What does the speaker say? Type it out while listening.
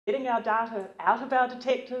getting our data out of our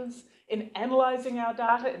detectors, in analyzing our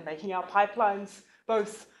data, in making our pipelines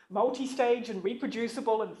both multi-stage and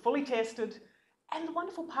reproducible and fully tested. And the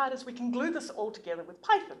wonderful part is we can glue this all together with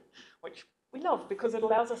Python, which we love because it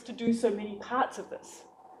allows us to do so many parts of this.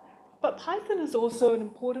 But Python is also an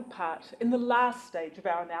important part in the last stage of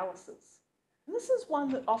our analysis. And this is one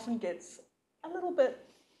that often gets a little bit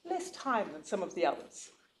less time than some of the others.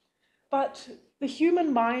 But the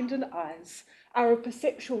human mind and eyes are a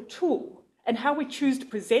perceptual tool, and how we choose to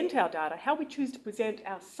present our data, how we choose to present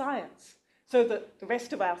our science so that the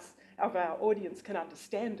rest of our audience can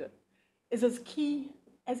understand it, is as key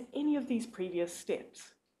as any of these previous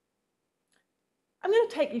steps. I'm going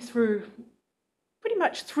to take you through pretty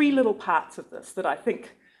much 3 little parts of this that I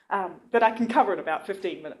think that I can cover in about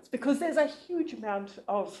 15 minutes, because there's a huge amount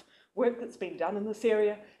of work that's been done in this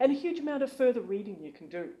area and a huge amount of further reading you can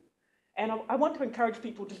do. And I want to encourage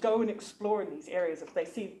people to go and explore in these areas if they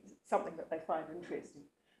see something that they find interesting.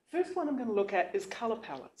 First one I'm going to look at is color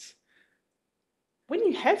palettes. When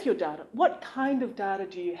you have your data, what kind of data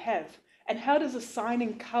do you have? And how does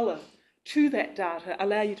assigning color to that data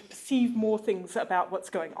allow you to perceive more things about what's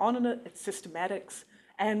going on in it, its systematics,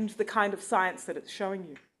 and the kind of science that it's showing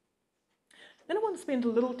you? Then I want to spend a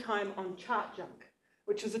little time on chart junk,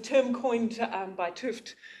 which is a term coined by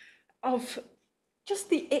Tufte of just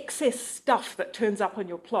the excess stuff that turns up on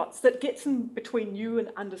your plots that gets in between you and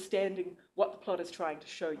understanding what the plot is trying to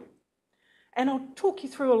show you. And I'll talk you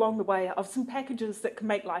through along the way of some packages that can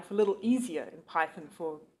make life a little easier in Python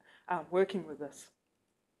for working with this.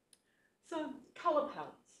 So, color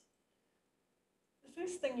palettes. The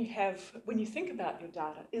first thing you have when you think about your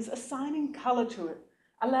data is assigning color to it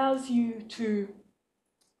allows you to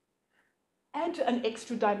add an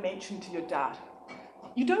extra dimension to your data.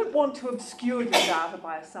 You don't want to obscure your data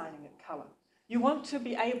by assigning it color. You want to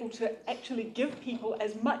be able to actually give people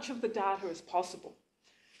as much of the data as possible.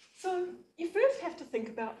 So you first have to think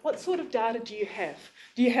about what sort of data do you have?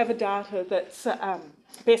 Do you have a data that's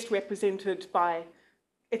best represented by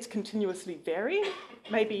its continuously varying,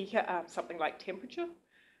 maybe something like temperature?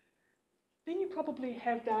 Then you probably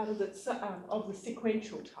have data that's of the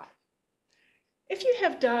sequential type. If you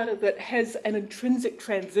have data that has an intrinsic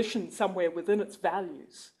transition somewhere within its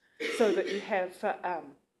values, so that you have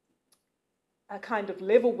a kind of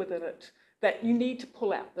level within it that you need to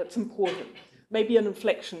pull out that's important, maybe an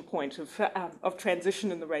inflection point of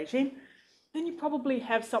transition in the regime, then you probably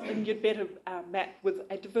have something you'd better map with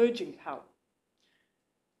a diverging color.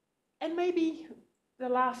 And maybe the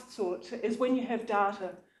last sort is when you have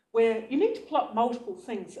data where you need to plot multiple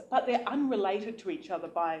things, but they're unrelated to each other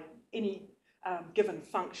by any given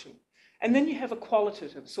function. And then you have a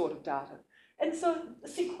qualitative sort of data. And so the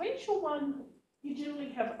sequential one, you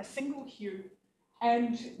generally have a single hue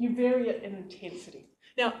and you vary it in intensity.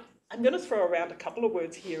 Now, I'm going to throw around a couple of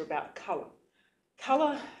words here about color.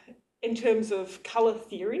 Color, in terms of color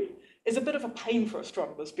theory, is a bit of a pain for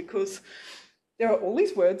astronomers because there are all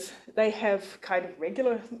these words. They have kind of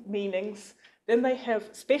regular meanings, then they have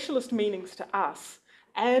specialist meanings to us,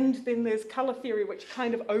 and then there's color theory, which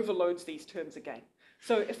kind of overloads these terms again.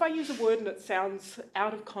 So if I use a word and it sounds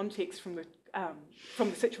out of context from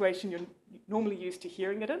the situation you're normally used to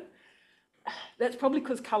hearing it in, that's probably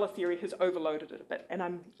because color theory has overloaded it a bit, and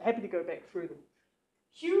I'm happy to go back through them.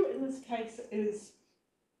 Hue, in this case, is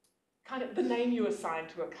kind of the name you assign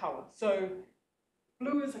to a color. So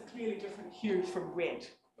blue is a clearly different hue from red.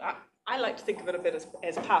 I like to think of it a bit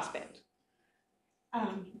as passband.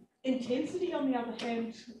 Intensity, on the other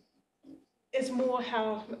hand, is more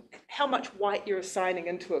how much white you're assigning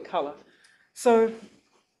into a color. So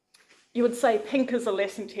you would say pink is a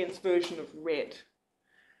less intense version of red.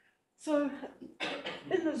 So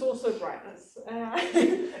then there's also brightness.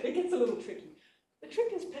 It gets a little tricky. The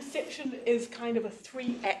trick is perception is kind of a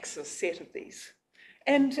 3-axis set of these.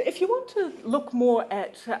 And if you want to look more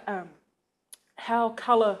at how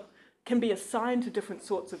color can be assigned to different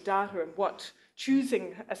sorts of data and what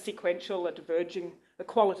choosing a sequential, a diverging, a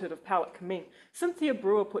qualitative palette can mean, Cynthia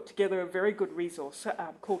Brewer put together a very good resource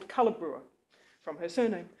called Color Brewer, from her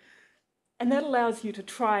surname. And that allows you to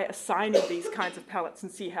try assigning these kinds of palettes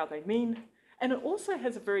and see how they mean. And it also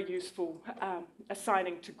has a very useful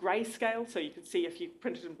assigning to grayscale, so you can see if you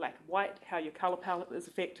print it in black and white, how your color palette is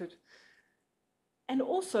affected. And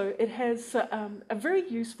also it has a very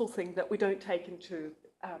useful thing that we don't take into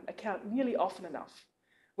account nearly often enough,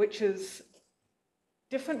 which is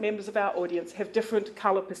different members of our audience have different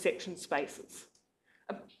color perception spaces.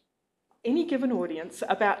 Any given audience,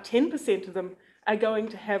 about 10% of them are going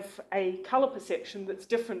to have a color perception that's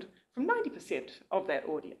different from 90% of that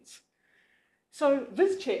audience. So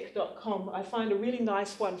vischeck.com, I find a really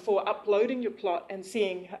nice one for uploading your plot and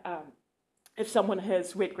seeing if someone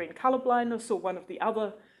has red-green color blindness or one of the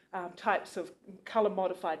other types of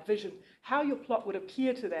color-modified vision, how your plot would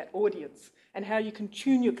appear to that audience and how you can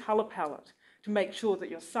tune your color palette to make sure that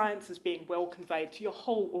your science is being well conveyed to your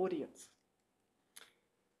whole audience.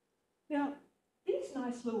 Now, these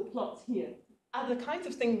nice little plots here are the kinds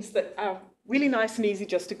of things that are really nice and easy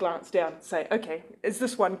just to glance down and say, okay, is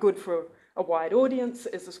this one good for a wide audience?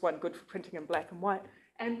 Is this one good for printing in black and white?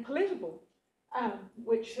 And palatable,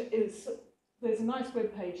 which is, there's a nice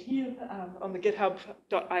web page here on the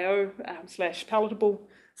github.io/palatable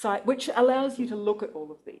site, which allows you to look at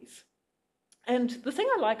all of these. And the thing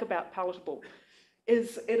I like about palatable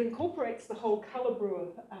is it incorporates the whole color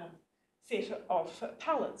brewer set of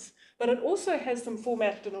palettes, but it also has them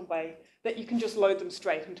formatted in a way that you can just load them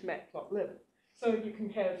straight into Matplotlib. So you can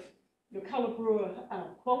have your color brewer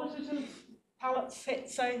qualitative palette set,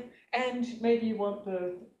 say, and maybe you want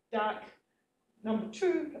the dark number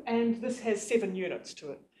 2, and this has 7 units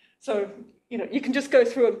to it. So, you can just go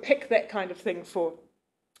through and pick that kind of thing for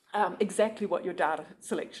exactly what your data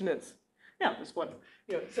selection is. Now, there's one,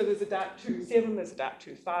 so there's a dark 2.7, there's a dark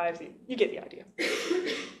 2.5, you get the idea.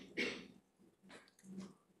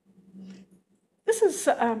 This is,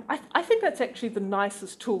 I think that's actually the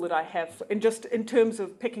nicest tool that I have in terms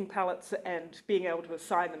of picking palettes and being able to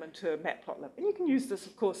assign them into Matplotlib. And you can use this,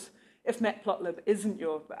 of course, if Matplotlib isn't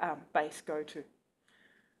your base go-to.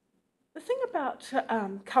 The thing about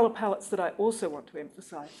color palettes that I also want to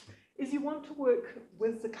emphasize is you want to work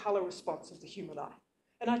with the color response of the human eye.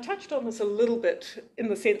 And I touched on this a little bit in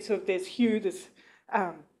the sense of there's hue, there's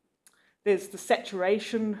the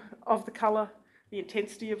saturation of the color, the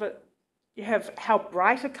intensity of it. You have how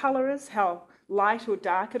bright a color is, how light or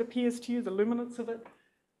dark it appears to you, the luminance of it.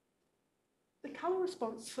 The color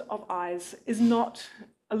response of eyes is not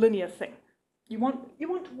a linear thing. You want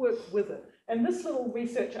to work with it. And this little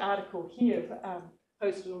research article here,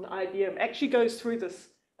 posted on IBM, actually goes through this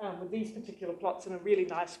with these particular plots in a really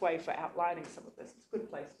nice way for outlining some of this. It's a good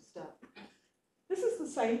place to start. This is the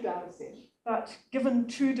same data set, but given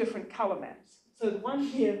 2 different color maps. So the one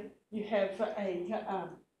here, you have a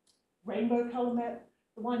rainbow color map.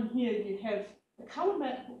 The one here, you have a color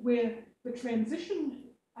map where the transition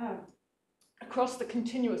across the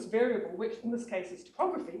continuous variable, which in this case is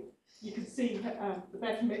topography, you can see the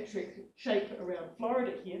bathymetric shape around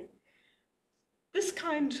Florida here. This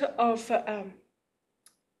kind of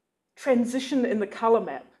transition in the color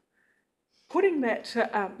map, putting that,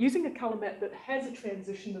 using a color map that has a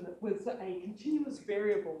transition in it with a continuous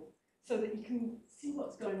variable so that you can see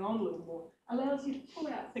what's going on a little more, allows you to pull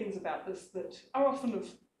out things about this that are often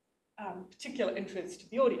of particular interest to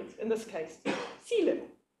the audience, in this case, sea level.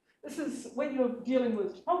 This is, when you're dealing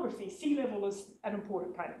with topography, sea level is an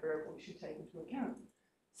important kind of variable you should take into account.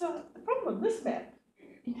 So the problem with this map,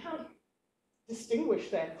 you can't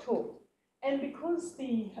distinguish that at all. And because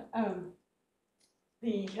the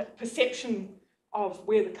perception of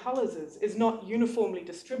where the colors is not uniformly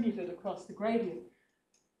distributed across the gradient,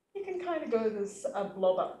 you can kind of go, there's a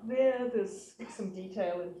blob up there, there's some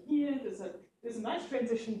detail in here, there's a nice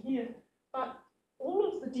transition here, but all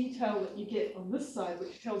of the detail that you get on this side,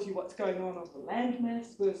 which tells you what's going on the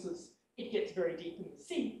landmass versus it gets very deep in the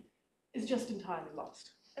sea, is just entirely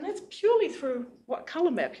lost. And that's purely through what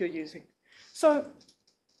color map you're using. So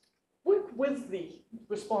work with the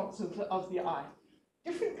response of the eye.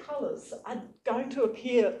 Different colors are going to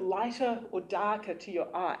appear lighter or darker to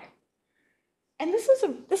your eye. And this is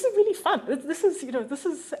really fun. This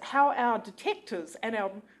is how our detectors and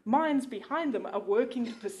our minds behind them are working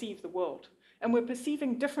to perceive the world. And we're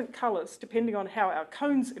perceiving different colors depending on how our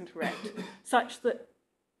cones interact, such that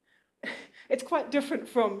it's quite different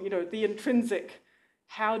from the intrinsic,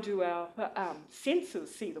 how do our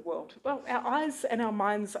senses see the world? Well, our eyes and our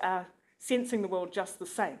minds are sensing the world just the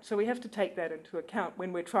same. So we have to take that into account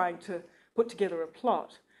when we're trying to put together a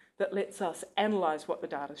plot that lets us analyze what the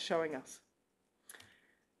data is showing us.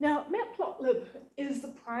 Now, Matplotlib is the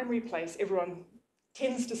primary place everyone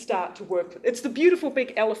tends to start to work with. It's the beautiful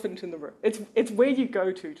big elephant in the room. It's where you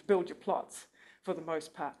go to build your plots for the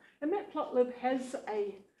most part. And Matplotlib has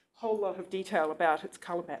a whole lot of detail about its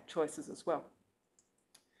color map choices as well.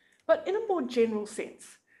 But in a more general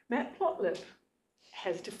sense, Matplotlib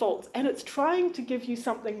has defaults, and it's trying to give you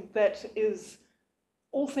something that is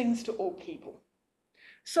all things to all people.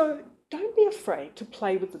 So don't be afraid to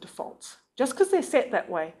play with the defaults. Just because they're set that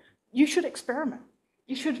way, you should experiment.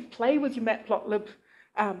 You should play with your Matplotlib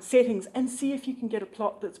settings and see if you can get a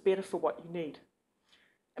plot that's better for what you need.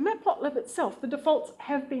 In Matplotlib itself, the defaults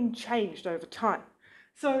have been changed over time.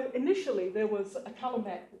 So initially there was a color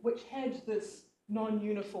map which had this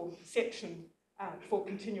non-uniform perception for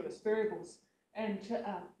continuous variables. And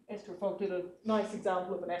Astrofog did a nice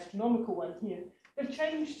example of an astronomical one here. They've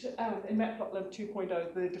changed in Matplotlib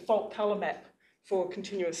 2.0 the default color map for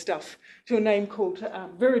continuous stuff to a name called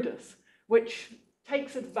Viridis, which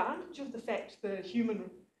takes advantage of the fact the human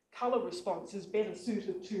color response is better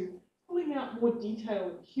suited to pulling out more detail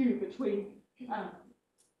and hue between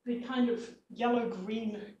the kind of yellow,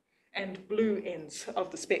 green, and blue ends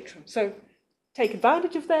of the spectrum. So take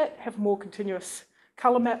advantage of that, have a more continuous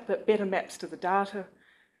color map that better maps to the data,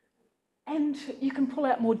 and you can pull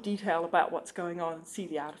out more detail about what's going on and see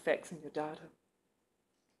the artifacts in your data.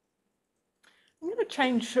 I'm going to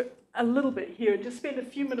change a little bit here and just spend a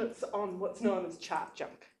few minutes on what's known as chart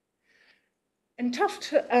junk. And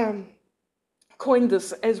Tuft coined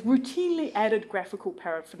this as routinely added graphical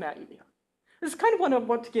paraphernalia. This is kind of what I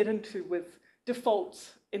want to get into with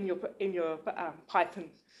defaults in your Python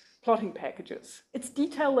plotting packages. It's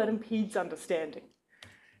detail that impedes understanding.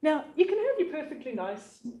 Now, you can have your perfectly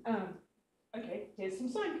nice, okay, here's some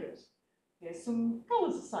sine curves. Here's some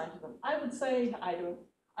colors assigned to them. I would say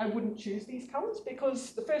I wouldn't choose these colors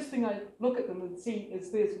because the first thing I look at them and see is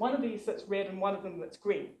there's one of these that's red and one of them that's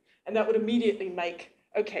green. And that would immediately make,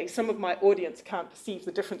 okay, some of my audience can't perceive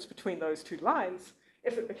the difference between those two lines.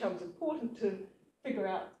 If it becomes important to figure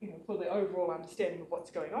out, for the overall understanding of what's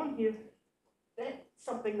going on here, that's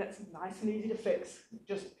something that's nice and easy to fix.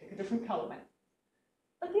 Just pick a different color map.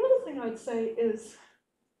 But the other thing I'd say is,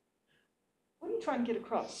 what are you trying to get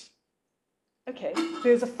across? Okay,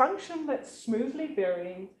 there's a function that's smoothly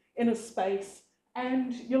varying in a space,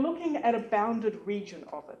 and you're looking at a bounded region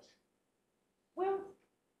of it. Well,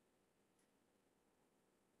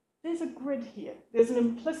 there's a grid here. There's an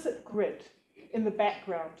implicit grid in the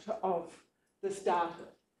background of this data.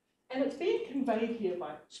 And it's being conveyed here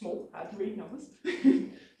by small, hard to read numbers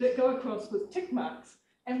that go across with tick marks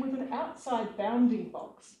and with an outside bounding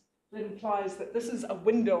box that implies that this is a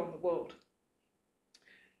window on the world.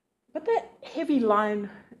 But that heavy line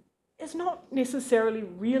is not necessarily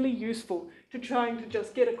really useful to trying to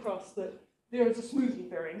just get across that there is a smoothly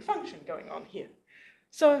varying function going on here.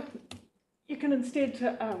 So you can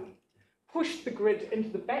instead push the grid into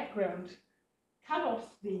the background, cut off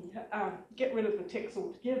the, get rid of the ticks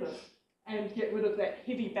altogether, and get rid of that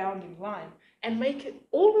heavy bounding line, and make it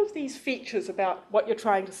all of these features about what you're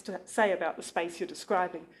trying to say about the space you're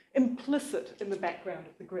describing implicit in the background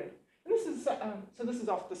of the grid. And this is, so this is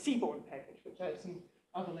off the Seaborn package, which I have some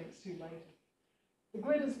other links to later. The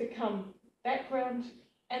grid has become background,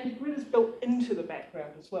 and the grid is built into the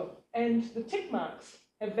background as well. And the tick marks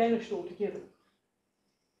have vanished altogether.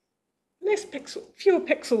 Fewer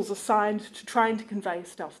pixels assigned to trying to convey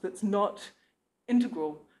stuff that's not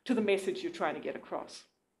integral to the message you're trying to get across.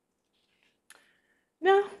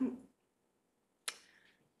 Now,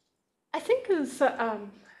 I think as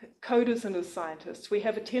coders and as scientists, we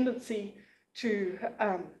have a tendency to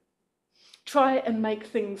try and make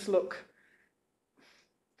things look...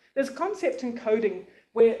 There's a concept in coding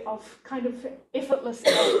of kind of effortless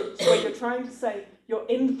elements, where you're trying to say your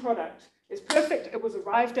end product is perfect, it was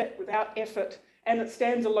arrived at without effort, and it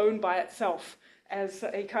stands alone by itself as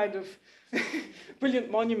a kind of brilliant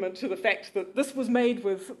monument to the fact that this was made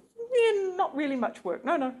with not really much work.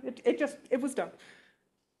 No, it was done.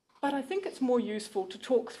 But I think it's more useful to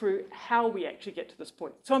talk through how we actually get to this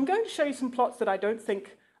point. So I'm going to show you some plots that I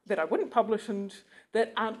wouldn't publish and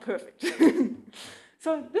that aren't perfect.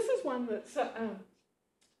 So this is one that's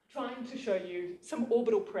trying to show you some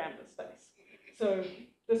orbital parameter space. So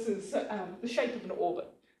this is the shape of an orbit.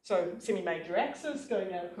 So semi-major axis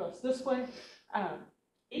going out across this way,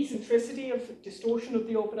 eccentricity of distortion of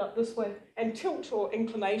the orbit up this way, and tilt or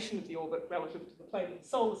inclination of the orbit relative to the plane of the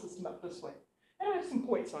solar system up this way. And I have some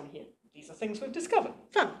points on here. These are things we've discovered.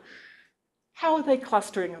 Fun. How are they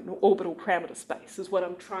clustering in an orbital parameter space is what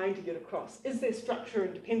I'm trying to get across. Is there structure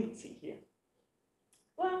and dependency here?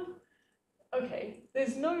 Well, okay,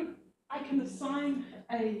 there's no... I can assign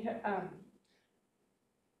a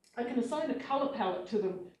color palette to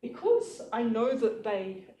them because I know that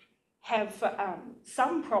they have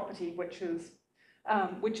some property which is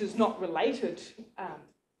not related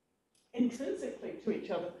intrinsically to each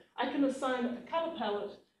other. I can assign a color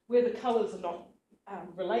palette where the colors are not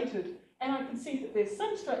related, and I can see that there's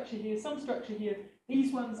some structure here, some structure here.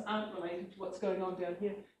 These ones aren't related to what's going on down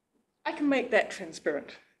here. I can make that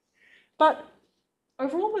transparent. But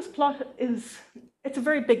overall, this plot it's a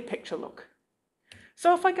very big picture look.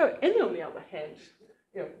 So if I go in, on the other hand,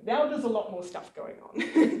 now there's a lot more stuff going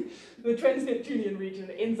on. The trans-Neptunian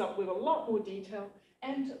region ends up with a lot more detail,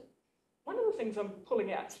 and one of the things I'm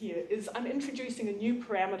pulling out here is I'm introducing a new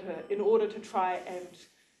parameter in order to try and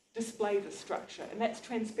display the structure, and that's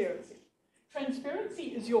transparency. Transparency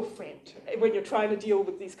is your friend when you're trying to deal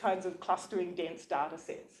with these kinds of clustering dense data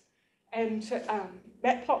sets. And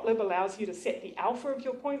Matplotlib allows you to set the alpha of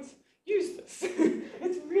your points. Use this.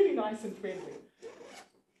 It's really nice and friendly.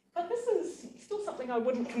 But this is still something I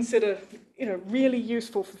wouldn't consider, really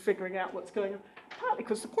useful for figuring out what's going on, partly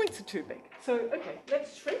because the points are too big. So, okay,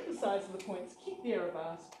 let's shrink the size of the points, keep the error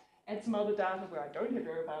bars, add some other data where I don't have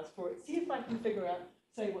error bars for it, see if I can figure out,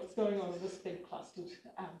 say, what's going on in this big clustered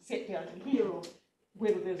set down in here, or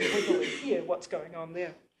whether there's a wiggle in here, what's going on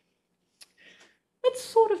there. It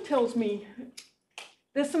sort of tells me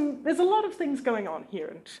there's a lot of things going on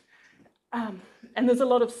here, and there's a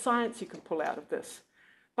lot of science you can pull out of this.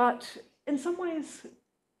 But in some ways,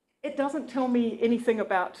 it doesn't tell me anything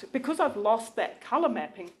about, because I've lost that color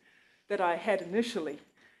mapping that I had initially,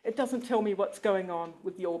 it doesn't tell me what's going on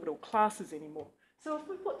with the orbital classes anymore. So if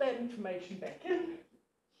we put that information back in,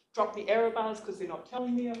 drop the error bars because they're not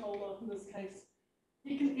telling me a whole lot in this case,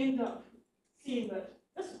 you can end up seeing that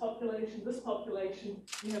this population,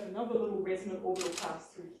 you have another little resonant orbital class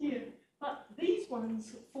through here, but these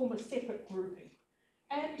ones form a separate grouping.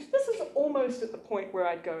 And this is almost at the point where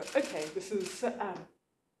I'd go, okay, this is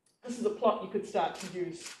a plot you could start to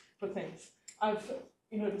use for things.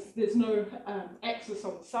 There's no axis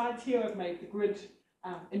on the sides here. I've made the grid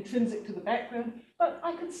intrinsic to the background, but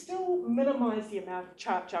I could still minimize the amount of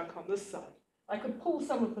chart junk on this side. I could pull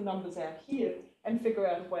some of the numbers out here and figure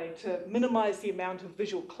out a way to minimize the amount of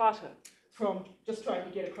visual clutter from just trying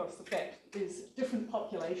to get across the fact that there's different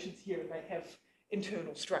populations here and they have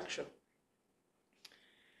internal structure.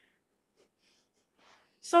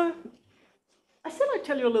 So I said I'd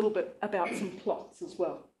tell you a little bit about some plots as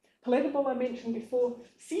well. Palatable I mentioned before.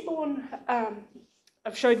 Seaborn,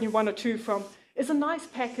 I've shown you one or two from, is a nice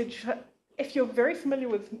package. If you're very familiar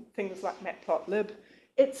with things like Matplotlib,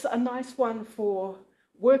 it's a nice one for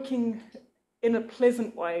working in a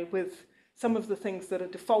pleasant way with some of the things that are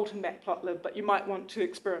default in Matplotlib, but you might want to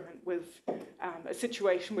experiment with a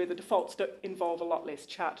situation where the defaults don't involve a lot less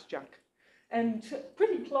chart junk. And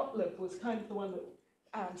PrettyPlotlib was kind of the one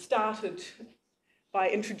that started by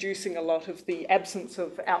introducing a lot of the absence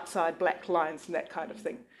of outside black lines and that kind of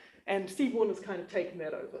thing. And Seaborn has kind of taken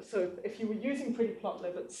that over. So if you were using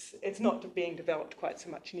PrettyPlotlib, it's not being developed quite so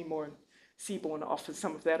much anymore, and Seaborn offers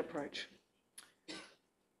some of that approach.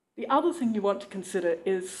 The other thing you want to consider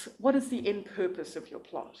is, what is the end purpose of your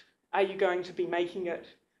plot? Are you going to be making it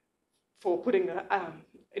for putting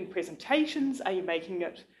in presentations? Are you making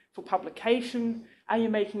it for publication? Are you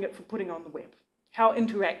making it for putting on the web? How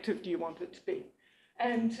interactive do you want it to be?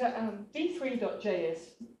 And d3.js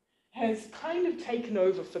has kind of taken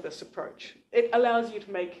over for this approach. It allows you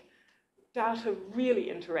to make data really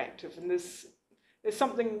interactive, and there's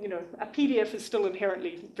something, a PDF is still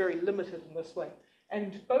inherently very limited in this way.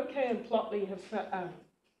 And Bokeh and Plotly have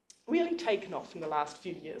really taken off in the last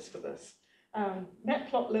few years for this.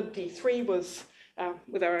 Matplotlib D3 was,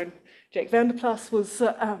 with our own Jake Vanderplas, was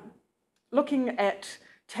looking at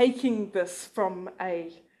taking this from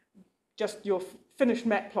just your finished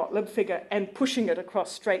Matplotlib figure and pushing it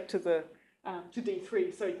across straight to to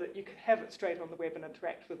D3 so that you could have it straight on the web and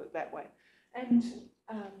interact with it that way. And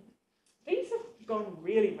these have gone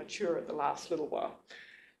really mature at the last little while.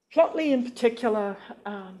 Plotly in particular,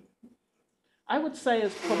 I would say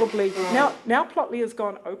is probably, now Plotly has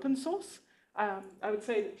gone open source. I would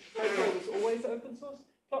say that Bokeh was always open source.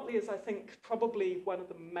 Plotly is, I think, probably one of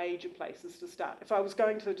the major places to start. If I was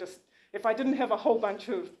going to if I didn't have a whole bunch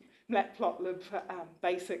of Matplotlib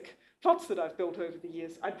basic plots that I've built over the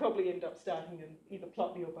years, I'd probably end up starting in either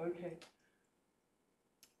Plotly or Bokeh.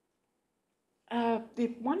 The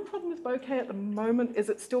one problem with Bokeh at the moment is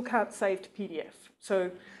it still can't save to PDF.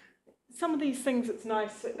 So some of these things, it's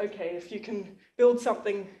nice, okay, if you can build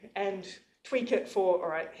something and tweak it for, all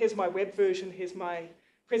right, here's my web version, here's my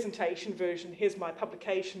presentation version, here's my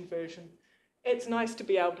publication version. It's nice to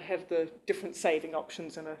be able to have the different saving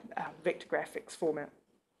options in a vector graphics format.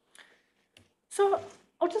 So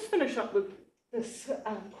I'll just finish up with this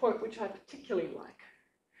quote, which I particularly like,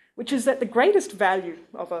 which is that the greatest value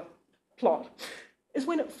of a plot is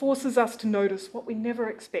when it forces us to notice what we never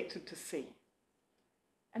expected to see.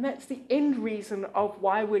 And that's the end reason of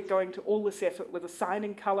why we're going to all this effort with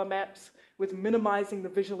assigning color maps, with minimizing the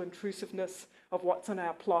visual intrusiveness of what's on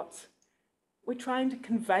our plots. We're trying to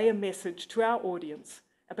convey a message to our audience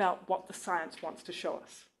about what the science wants to show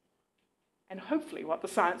us. And hopefully what the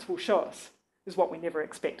science will show us is what we never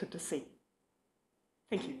expected to see.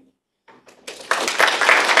 Thank you.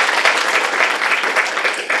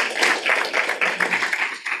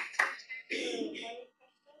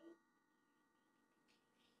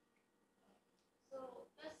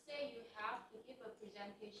 a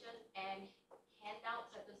presentation and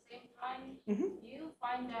handouts at the same time, Mm-hmm. do you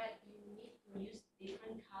find that you need to use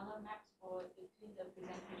different color maps for between the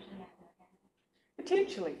presentation and the handout?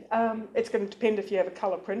 Potentially. It's going to depend if you have a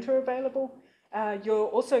color printer available. You're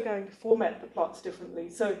also going to format the plots differently.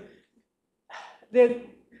 So there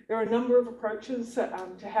are a number of approaches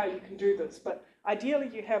to how you can do this, but ideally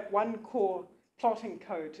you have one core plotting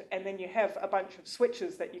code, and then you have a bunch of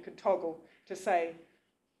switches that you can toggle to say,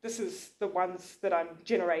 this is the ones that I'm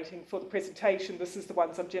generating for the presentation, this is the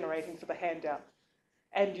ones I'm generating for the handout.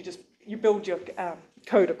 And you build your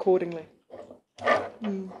code accordingly. All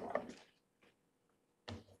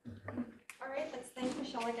right, let's thank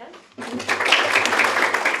Michele again.